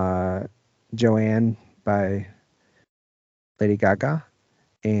 Joanne by Lady Gaga,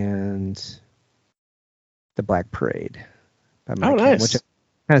 and The Black Parade by Mike Hamm, nice. which I'm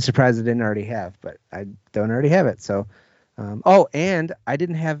kind of surprised I didn't already have, but I don't already have it. So, and I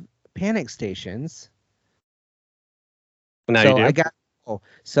didn't have Panic Stations. Now So you do.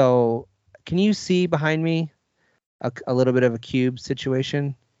 So can you see behind me a little bit of a cube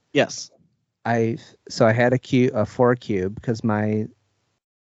situation? Yes. I had a 4 cube because my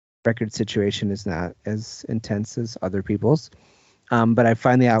record situation is not as intense as other people's. But I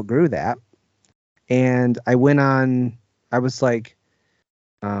finally outgrew that. And I was like,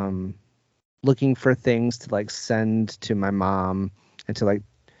 looking for things to like send to my mom and to like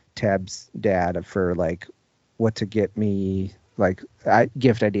Tab's dad for like what to get me, like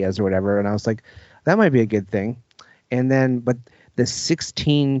gift ideas or whatever. And I was like, that might be a good thing. And then, but the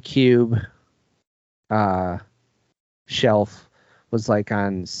 16 cube shelf was like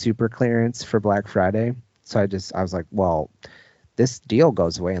on super clearance for Black Friday. So I was like, well, this deal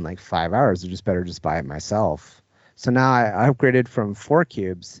goes away in like 5 hours. I just better just buy it myself. So now I upgraded from 4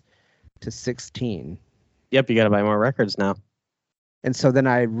 cubes to 16. Yep, you got to buy more records now. And so then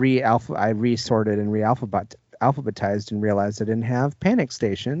I resorted and alphabetized and realized I didn't have Panic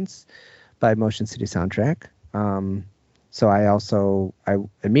Stations by Motion City Soundtrack. So I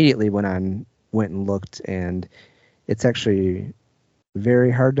immediately went and looked, and it's actually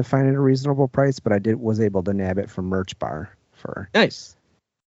very hard to find at a reasonable price, but I was able to nab it from Merch Bar for Nice.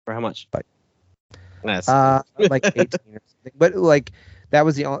 For how much? Like- Nice. like 18 or something. But like that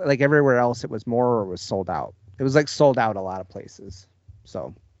was the only, like everywhere else it was more or was sold out. It was like sold out a lot of places.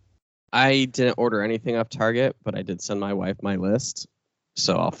 So I didn't order anything off Target, but I did send my wife my list,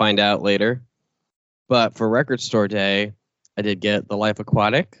 so I'll find out later. But for Record Store Day, I did get the Life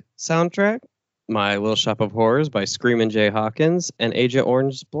Aquatic soundtrack, My Little Shop of Horrors by Screamin' Jay Hawkins, and Agent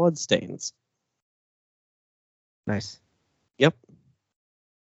Orange's Bloodstains. nice. Yep.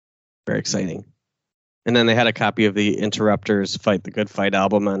 Very exciting. And then they had a copy of the Interrupters Fight the Good Fight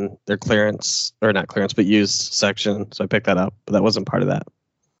album on their clearance, or not clearance, but used section. So I picked that up, but that wasn't part of that.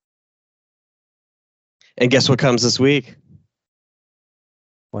 And guess what comes this week?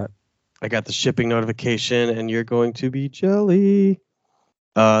 What? I got the shipping notification, and you're going to be jelly.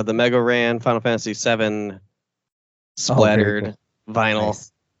 The Mega Ran Final Fantasy VII splattered vinyl.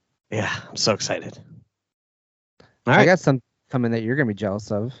 Nice. Yeah, I'm so excited. All I right. got some coming that you're gonna be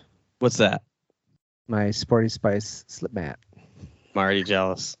jealous of. What's that? My Sporty Spice slip mat. I'm already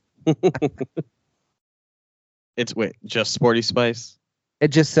jealous. It's just Sporty Spice? It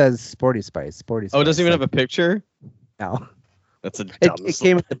just says Sporty Spice. Sporty Spice. Oh, it doesn't even have a picture? No. That's a It dumb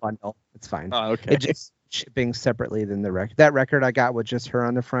came with the bundle. It's fine. Oh, okay. It just shipping separately than the record. That record I got with just her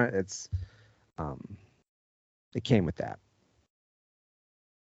on the front. It came with that.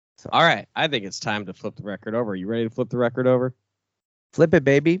 So All right. I think it's time to flip the record over. You ready to flip the record over? flip it,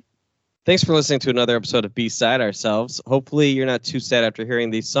 baby. Thanks for listening to another episode of Beside Ourselves. Hopefully you're not too sad after hearing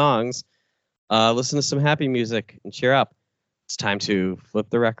these songs. Listen to some happy music and cheer up. It's time to flip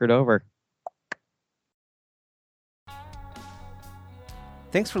the record over.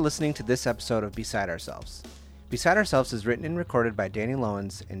 Thanks for listening to this episode of Beside Ourselves. Beside Ourselves is written and recorded by Danny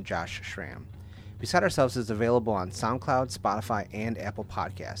Lowens and Josh Schramm. Beside Ourselves is available on SoundCloud, Spotify, and Apple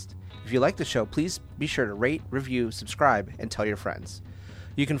Podcast. If you like the show, please be sure to rate, review, subscribe, and tell your friends.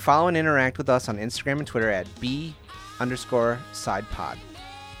 You can follow and interact with us on Instagram and Twitter at B_sidepod.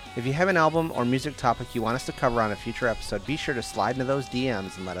 If you have an album or music topic you want us to cover on a future episode, be sure to slide into those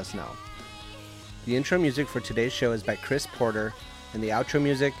DMs and let us know. The intro music for today's show is by Chris Porter, and the outro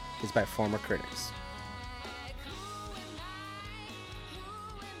music is by Former Critics.